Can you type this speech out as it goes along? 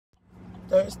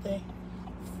Thursday,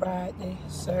 Friday,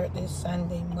 Saturday,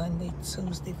 Sunday, Monday,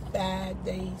 Tuesday. 5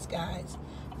 days, guys.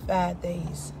 5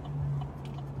 days.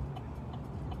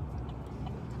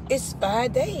 It's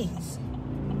 5 days.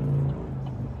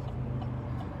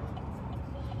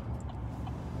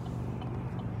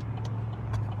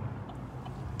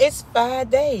 It's 5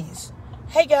 days.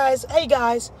 Hey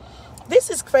guys. This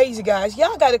is crazy, guys.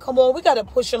 Y'all got to come on. We got to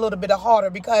push a little bit harder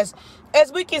because as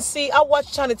we can see, I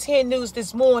watched Channel 10 News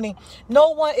this morning. No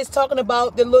one is talking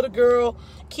about the little girl,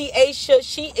 Keisha.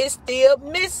 She is still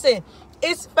missing.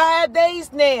 It's 5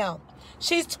 days now.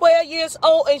 She's 12 years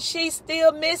old and she's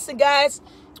still missing, guys.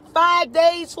 5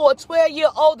 days for a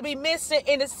 12-year-old to be missing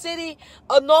in the city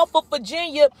of Norfolk,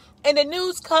 Virginia. And the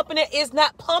news company is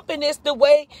not pumping this the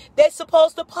way they're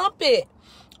supposed to pump it.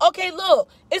 Okay, look,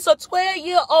 it's a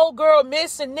 12-year-old girl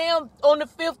missing now on the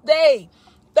 5th day.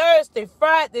 Thursday,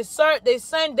 Friday, Saturday,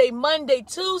 Sunday, Monday,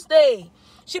 Tuesday.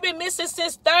 She been missing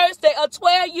since Thursday, a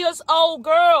 12-year-old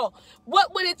girl.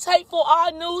 What would it take for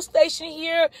our news station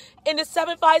here in the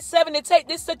 757 to take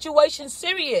this situation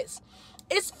serious?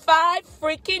 It's 5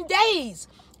 freaking days,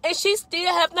 and she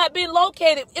still have not been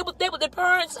located. It was the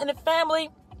parents and the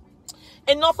family.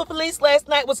 And Norfolk Police last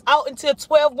night was out until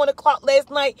 1 o'clock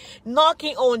last night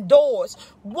knocking on doors.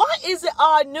 Why is it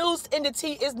our news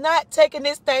entity is not taking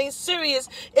this thing serious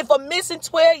if a missing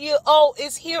 12-year-old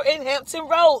is here in Hampton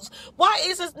Roads? Why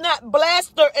is it not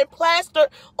blaster and plaster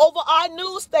over our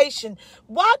news station?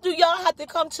 Why do y'all have to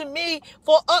come to me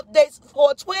for updates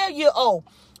for a 12-year-old?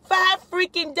 5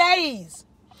 freaking days.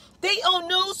 They on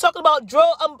news talking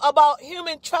about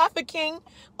human trafficking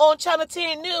on Channel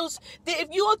 10 News. If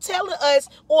you're telling us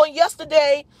on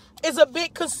yesterday is a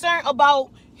big concern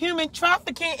about human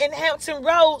trafficking in Hampton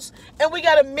Roads and we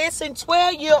got a missing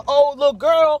 12-year-old little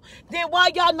girl, then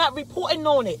why y'all not reporting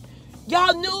on it?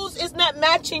 Y'all news is not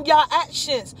matching y'all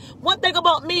actions. One thing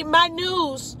about me, my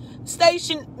news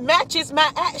station matches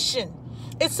my action.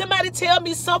 If somebody tell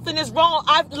me something is wrong,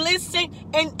 I listen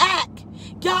and act.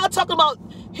 Y'all talking about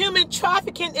human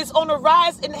trafficking is on the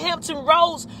rise in Hampton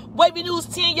Roads. Wavy News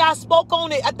 10, y'all spoke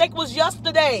on it. I think it was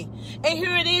yesterday. And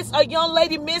here it is, a young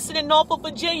lady missing in Norfolk,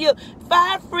 Virginia.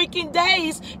 5 freaking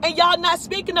days, and y'all not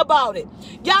speaking about it.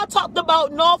 Y'all talked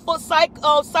about Norfolk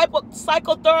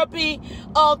psychotherapy,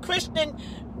 Christian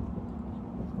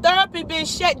therapy being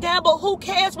shut down, but who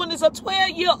cares when there's a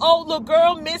 12-year-old little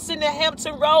girl missing in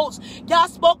Hampton Roads? Y'all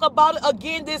spoke about it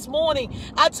again this morning.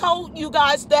 I told you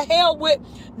guys the hell with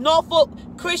Norfolk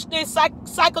Christian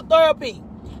psychotherapy.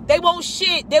 They won't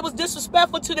shit. They was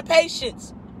disrespectful to the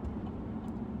patients,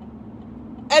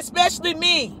 especially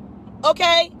me.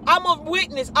 Okay, I'm a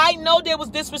witness. I know they was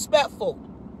disrespectful.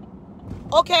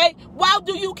 Okay, why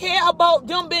do you care about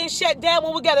them being shut down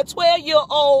when we got a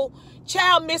 12-year-old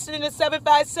child missing in the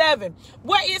 757?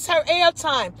 Where is her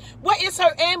airtime? Where is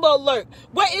her Amber Alert?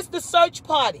 Where is the search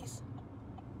parties?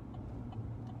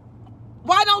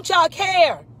 Why don't y'all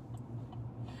care?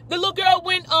 The little girl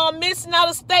went missing out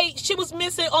of state. She was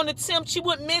missing on the 10th. She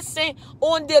went missing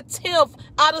on the 10th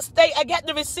out of state. I got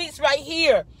the receipts right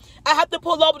here. I have to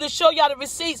pull over to show y'all the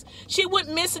receipts. She went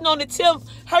missing on the 10th.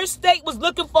 Her state was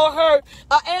looking for her.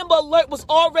 An Amber Alert was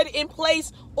already in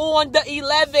place on the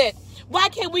 11th. Why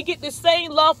can't we get the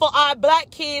same love for our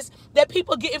black kids that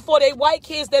people getting for their white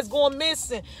kids that's going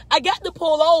missing? I got to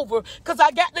pull over because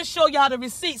I got to show y'all the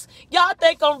receipts. Y'all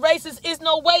think I'm racist. There's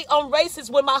no way I'm racist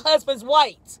when my husband's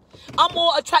white. I'm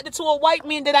more attracted to a white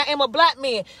man than I am a black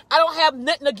man. I don't have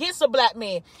nothing against a black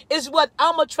man. It's what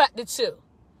I'm attracted to.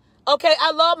 Okay,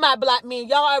 I love my black men.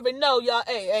 Y'all already know, y'all.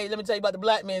 Hey, let me tell you about the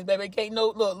black men, baby. Can't no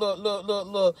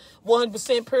look.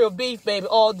 100% pure beef, baby,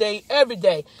 all day, every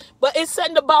day. But it's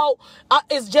something about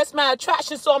it's just my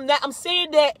attraction. So I'm saying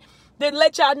that to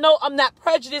let y'all know I'm not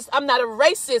prejudiced. I'm not a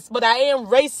racist, but I am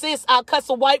racist. I'll cuss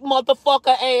a white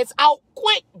motherfucker ass out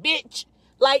quick, bitch.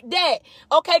 Like that.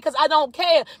 Okay, because I don't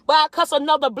care. But I cuss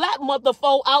another black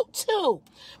motherfucker out too.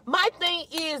 My thing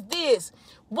is this.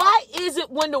 Why is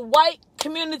it when the white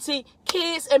community,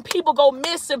 kids and people go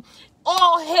missing,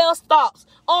 all hell stops,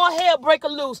 all hell break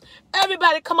loose,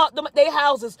 everybody come out their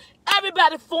houses,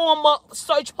 everybody form up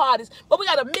search parties, but we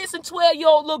got a missing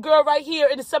 12-year-old little girl right here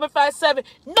in the 757.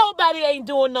 Nobody ain't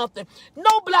doing nothing.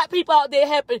 No black people out there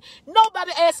helping.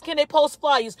 Nobody asking can they post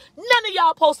flyers. None of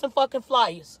y'all posting fucking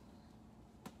flyers.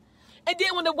 And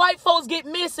then when the white folks get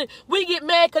missing, we get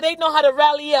mad because they know how to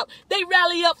rally up. They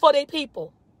rally up for their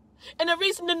people. And the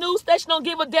reason the news station don't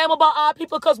give a damn about our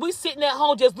people because we sitting at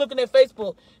home just looking at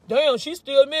Facebook. Damn, she's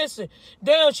still missing.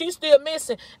 Damn, she's still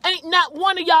missing. Ain't not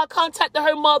one of y'all contacted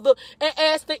her mother and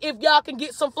asked her if y'all can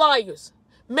get some flyers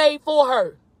made for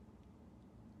her.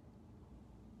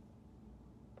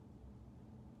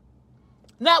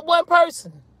 Not one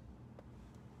person.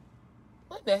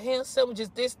 What the hell? Someone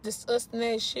just this disgusting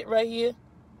ass shit right here.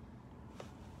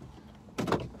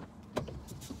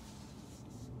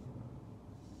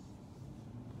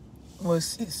 Well,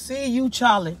 see you,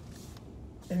 Charlie.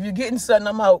 If you're getting something,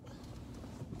 I'm out.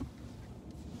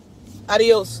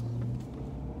 Adios.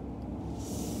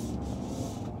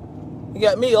 You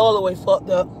got me all the way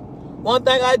fucked up. One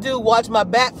thing I do, watch my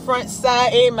back, front,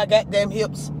 side, and my goddamn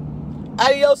hips.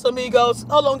 Adios, amigos.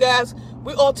 Hold on, guys.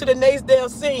 We on to the next damn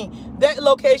scene. That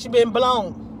location been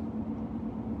blown.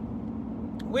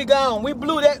 We gone. We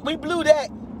blew that. We blew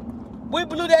that. We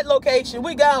blew that location.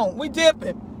 We gone. We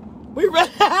dipping. We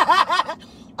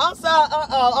I'm sorry.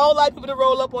 I don't like people to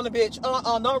roll up on the bitch.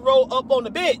 Don't roll up on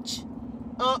the bitch.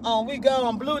 We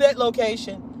gone. Blew that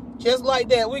location. Just like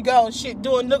that. We gone. Shit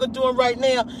doing right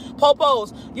now.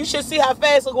 Popos. You should see how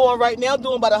fast I'm going right now. I'm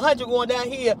doing about 100 going down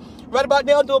here. Right about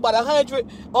now, I'm doing about 100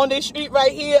 on this street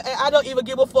right here. And I don't even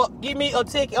give a fuck. Give me a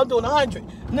ticket. I'm doing 100.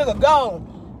 Nigga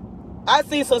gone. I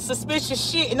see some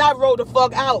suspicious shit and I rolled the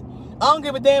fuck out. I don't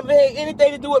give a damn if it had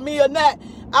anything to do with me or not.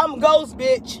 I'm ghost,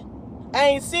 bitch. I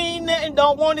ain't seen nothing,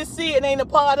 don't want to see it, ain't a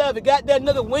part of it. Got that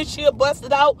nigga windshield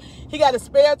busted out. He got a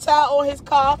spare tire on his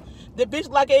car. The bitch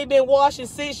like ain't been washed in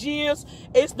 6 years.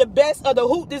 It's the best of the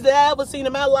hooties that I ever seen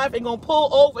in my life. Ain't gonna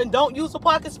pull over and don't use a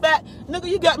parking spot. Nigga,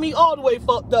 you got me all the way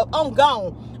fucked up. I'm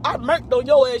gone. I murked on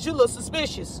your ass. You look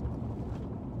suspicious.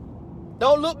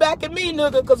 Don't look back at me,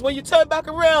 nigga, because when you turn back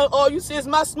around, all you see is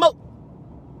my smoke.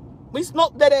 We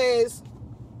smoked that ass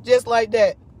just like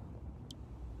that.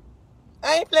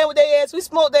 I ain't playing with their ass. We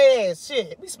smoked their ass.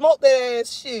 Shit. We smoked their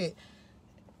ass. Shit.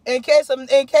 In case of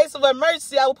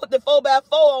emergency, I will put the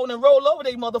 4x4 on and roll over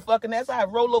they motherfucking ass. I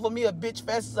roll over me a bitch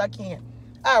fast as I can.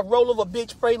 I roll over a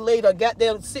bitch, pray later,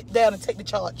 goddamn sit down and take the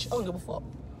charge. I don't give a fuck.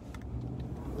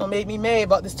 Don't make me mad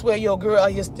about this 12-year-old girl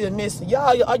out here still missing.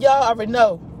 Y'all already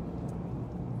know.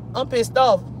 I'm pissed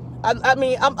off. I'm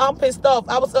pissed off.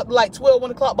 I was up like 12,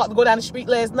 1 o'clock about to go down the street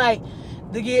last night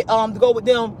to get to go with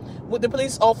them. With the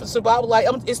police officer, but I was like,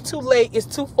 it's too late, it's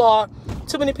too far,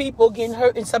 too many people getting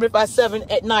hurt in 75-7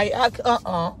 at night.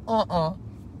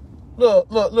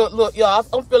 Look, y'all,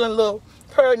 I'm feeling a little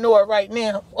paranoid right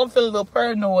now. I'm feeling a little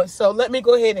paranoid, so let me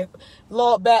go ahead and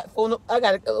log back. I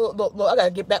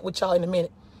gotta get back with y'all in a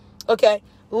minute. Okay,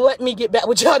 let me get back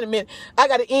with y'all in a minute. I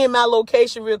gotta end my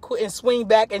location real quick and swing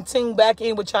back and ting back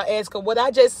in with y'all ass, because what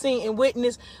I just seen and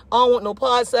witnessed, I don't want no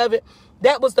parts of it.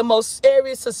 That was the most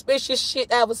serious, suspicious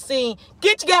shit I ever seen.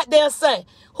 Get your goddamn son.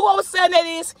 Who I was saying that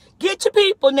is, get your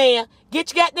people now.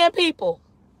 Get your goddamn people.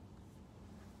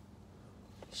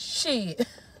 Shit.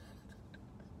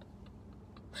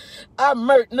 I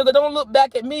murked. Nigga, don't look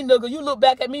back at me, nigga. You look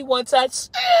back at me one time.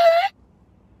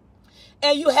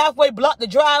 And you halfway blocked the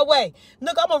driveway.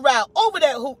 Nigga, I'm going to ride over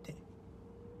that hoopty.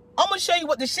 I'm going to show you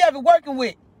what the Chevy working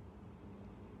with.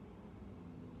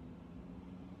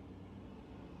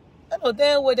 I know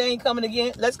damn well they ain't coming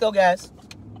again. Let's go, guys.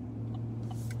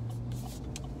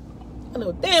 I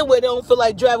know damn well they don't feel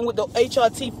like driving with the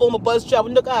HRT former bus driver.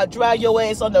 Nigga, I'll drive your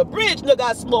ass on the bridge. Nigga,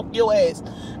 I'll smoke your ass.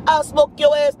 I'll smoke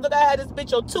your ass. Nigga, I had this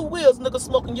bitch on 2 wheels. Nigga,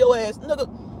 smoking your ass.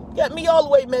 Nigga, got me all the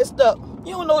way messed up.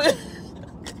 You don't know it.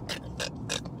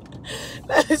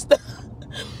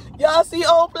 Y'all see, I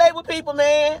don't play with people,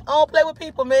 man. I don't play with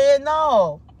people, man.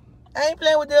 No. I ain't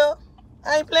playing with them.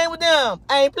 I ain't playing with them.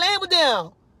 I ain't playing with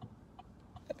them.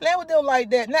 Playing with them like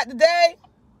that. Not today.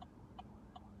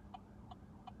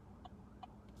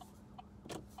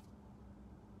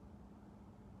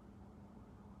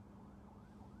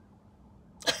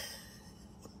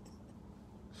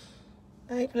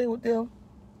 I ain't playing with them.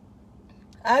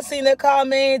 I seen that car,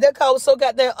 man. That car was so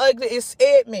goddamn ugly, it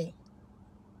scared me.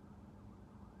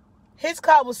 His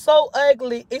car was so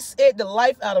ugly, it scared the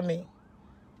life out of me.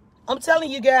 I'm telling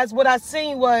you guys, what I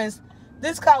seen was,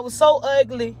 this car was so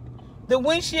ugly. The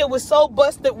windshield was so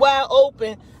busted wide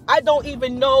open, I don't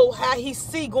even know how he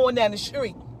see going down the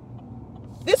street.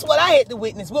 This is what I had to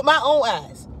witness with my own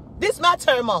eyes. This is my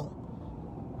term on.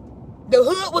 The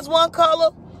hood was one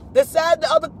color. The side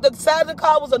of the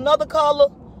car was another color.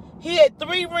 He had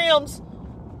 3 rims,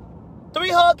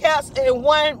 3 hubcaps, and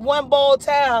one ball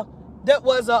tire that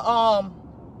was a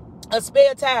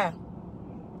spare tire.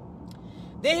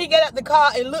 Then he got out the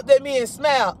car and looked at me and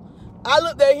smiled. I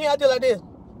looked at him, I did like this.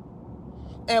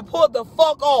 And pulled the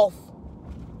fuck off.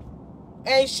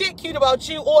 Ain't shit cute about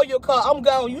you or your car. I'm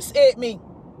gone. You scared me.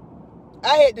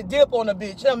 I had to dip on a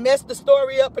bitch. I messed the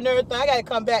story up and everything. I gotta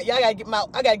come back. Y'all gotta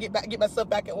get myself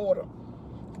back in order.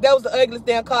 That was the ugliest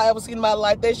damn car I ever seen in my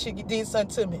life. That shit did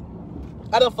something to me.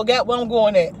 I done forgot where I'm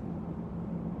going at.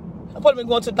 I'm probably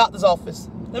going to the doctor's office.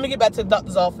 Let me get back to the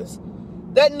doctor's office.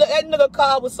 That nigga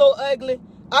car was so ugly.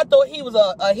 I thought he was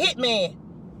a hitman.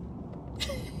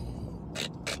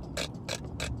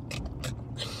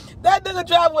 That nigga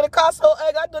driving with a car so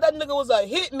ugly. I thought that nigga was a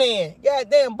hitman.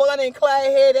 Goddamn, Bonnie and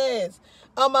Clyde head ass.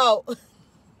 I'm out.